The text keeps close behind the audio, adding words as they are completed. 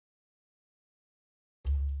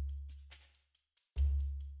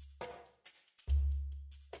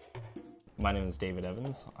My name is David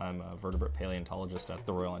Evans. I'm a vertebrate paleontologist at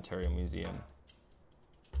the Royal Ontario Museum.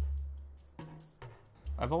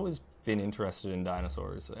 I've always been interested in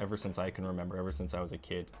dinosaurs ever since I can remember, ever since I was a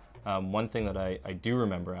kid. One thing that I do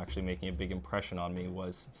remember actually making a big impression on me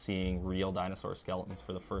was seeing real dinosaur skeletons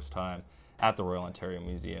for the first time at the Royal Ontario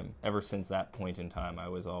Museum. Ever since that point in time, I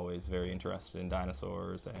was always very interested in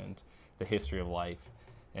dinosaurs and the history of life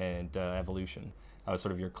and evolution. I was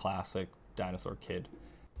sort of your classic dinosaur kid.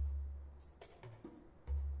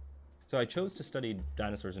 So I chose to study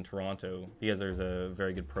dinosaurs in Toronto because there's a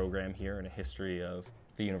very good program here and a history of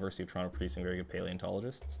the University of Toronto producing very good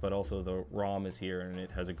paleontologists, but also the ROM is here and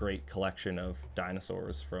it has a great collection of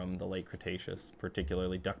dinosaurs from the late Cretaceous,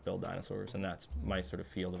 particularly duck-billed dinosaurs, and that's my sort of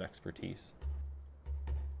field of expertise.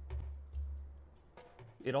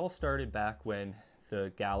 It all started back when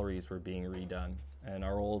the galleries were being redone, and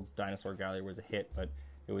our old dinosaur gallery was a hit, but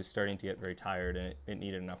it was starting to get very tired and it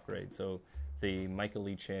needed an upgrade. So the Michael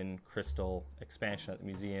Lee-Chin crystal expansion at the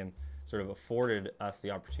museum sort of afforded us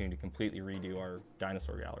the opportunity to completely redo our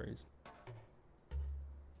dinosaur galleries.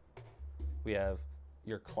 We have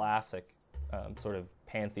your classic sort of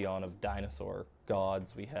pantheon of dinosaur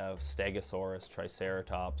gods. We have Stegosaurus,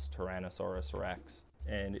 Triceratops, Tyrannosaurus Rex.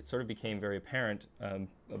 And it sort of became very apparent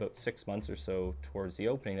about 6 months or so towards the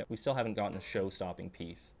opening that we still haven't gotten a show-stopping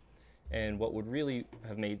piece. And what would really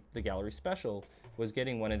have made the gallery special was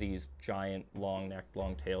getting one of these giant, long-necked,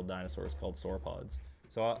 long-tailed dinosaurs called sauropods.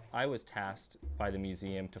 So I was tasked by the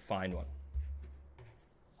museum to find one.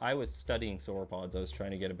 I was studying sauropods. I was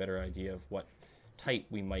trying to get a better idea of what type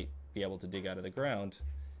we might be able to dig out of the ground.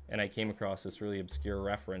 And I came across this really obscure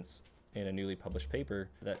reference in a newly published paper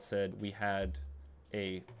that said we had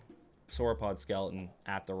a sauropod skeleton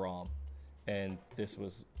at the ROM. And this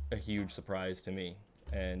was a huge surprise to me.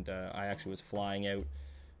 And I actually was flying out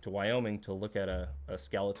to Wyoming to look at a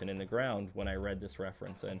skeleton in the ground when I read this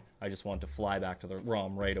reference, and I just wanted to fly back to the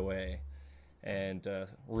ROM right away and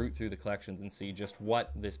root through the collections and see just what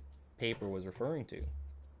this paper was referring to.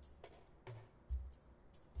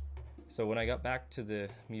 So when I got back to the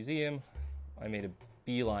museum, I made a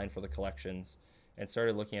beeline for the collections and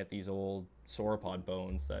started looking at these old sauropod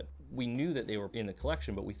bones that we knew that they were in the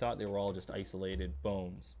collection, but we thought they were all just isolated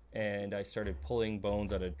bones. And I started pulling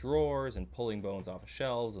bones out of drawers and pulling bones off of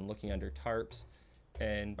shelves and looking under tarps.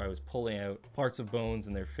 And I was pulling out parts of bones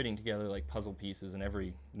and they're fitting together like puzzle pieces, and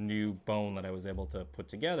every new bone that I was able to put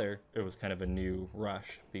together, it was kind of a new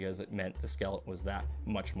rush because it meant the skeleton was that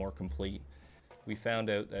much more complete. We found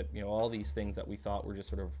out that, all these things that we thought were just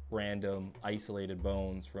sort of random, isolated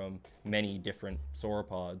bones from many different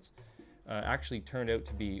sauropods actually turned out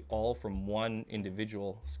to be all from one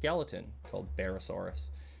individual skeleton called Barosaurus.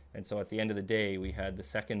 And so at the end of the day, we had the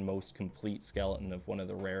second most complete skeleton of one of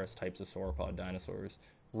the rarest types of sauropod dinosaurs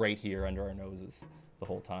right here under our noses the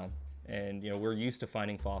whole time. And, we're used to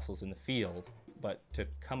finding fossils in the field, but to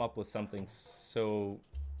come up with something so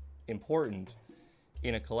important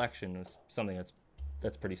in a collection was something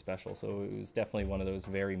that's pretty special. So it was definitely one of those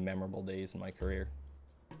very memorable days in my career.